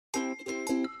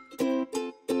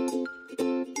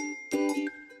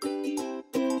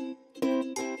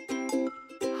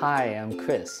Hi, I'm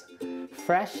Chris.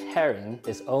 Fresh herring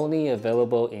is only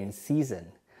available in season,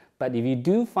 but if you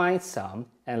do find some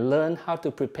and learn how to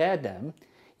prepare them,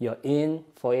 you're in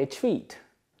for a treat.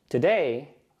 Today,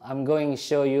 I'm going to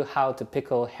show you how to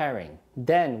pickle herring.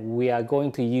 Then we are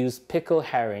going to use pickled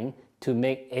herring to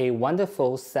make a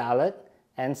wonderful salad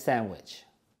and sandwich.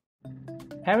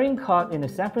 Herring caught in the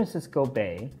San Francisco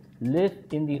Bay live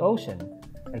in the ocean,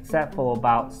 except for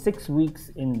about 6 weeks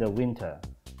in the winter,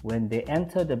 when they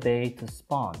enter the bay to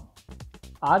spawn.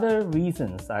 Other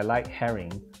reasons I like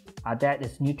herring are that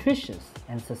it's nutritious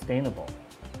and sustainable.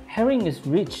 Herring is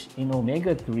rich in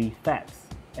omega-3 fats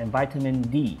and vitamin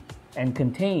D and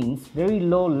contains very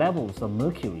low levels of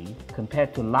mercury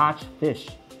compared to large fish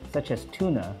such as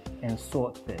tuna and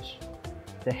swordfish.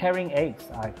 The herring eggs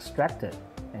are extracted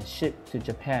and shipped to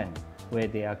Japan, where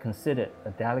they are considered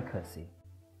a delicacy.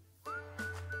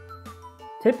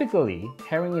 Typically,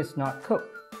 herring is not cooked,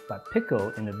 but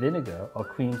pickled in a vinegar or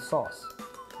cream sauce,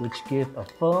 which give a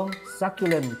firm,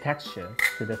 succulent texture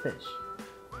to the fish.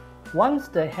 Once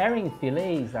the herring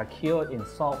fillets are cured in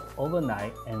salt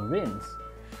overnight and rinsed,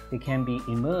 they can be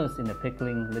immersed in the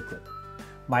pickling liquid.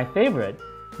 My favorite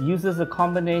uses a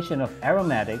combination of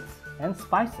aromatics and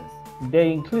spices.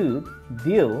 They include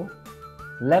dill,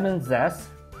 lemon zest,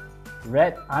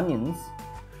 red onions,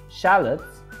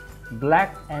 shallots,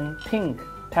 black and pink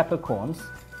peppercorns,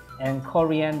 and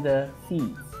coriander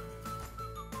seeds.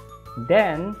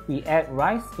 Then we add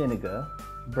rice vinegar,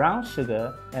 brown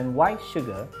sugar, and white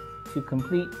sugar to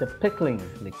complete the pickling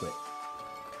liquid.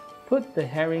 Put the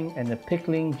herring and the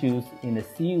pickling juice in a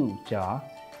sealed jar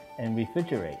and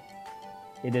refrigerate.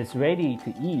 It is ready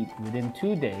to eat within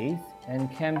 2 days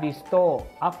and can be stored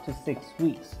up to 6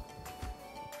 weeks.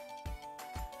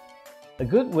 A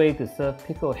good way to serve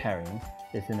pickled herring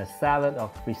is in a salad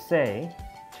of frisee,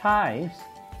 chives,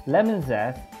 lemon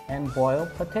zest, and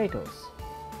boiled potatoes.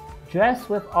 Dress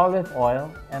with olive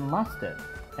oil and mustard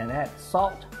and add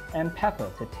salt and pepper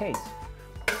to taste.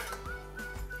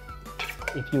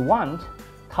 If you want,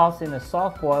 toss in a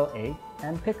soft-boiled egg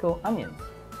and pickled onions.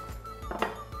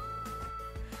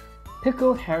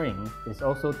 Pickled herring is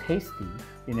also tasty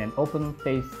in an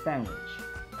open-faced sandwich.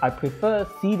 I prefer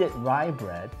seeded rye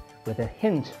bread with a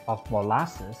hint of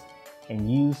molasses and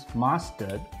use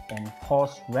mustard and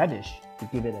horseradish to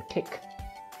give it a kick.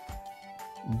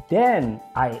 Then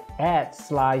I add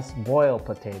sliced boiled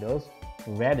potatoes,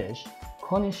 radish,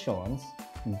 cornichons,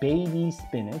 baby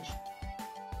spinach,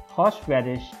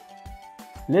 horseradish,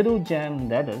 little gem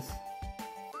lettuce,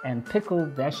 and pickled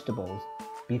vegetables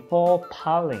before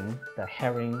piling the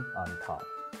herring on top.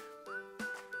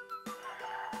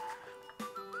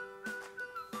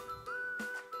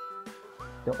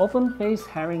 The open-faced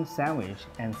herring sandwich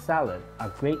and salad are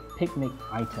great picnic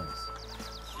items.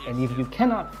 And if you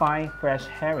cannot find fresh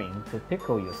herring to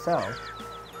pickle yourself,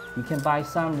 you can buy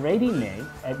some ready-made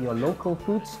at your local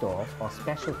food store or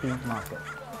specialty market.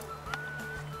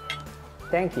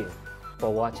 Thank you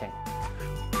for watching.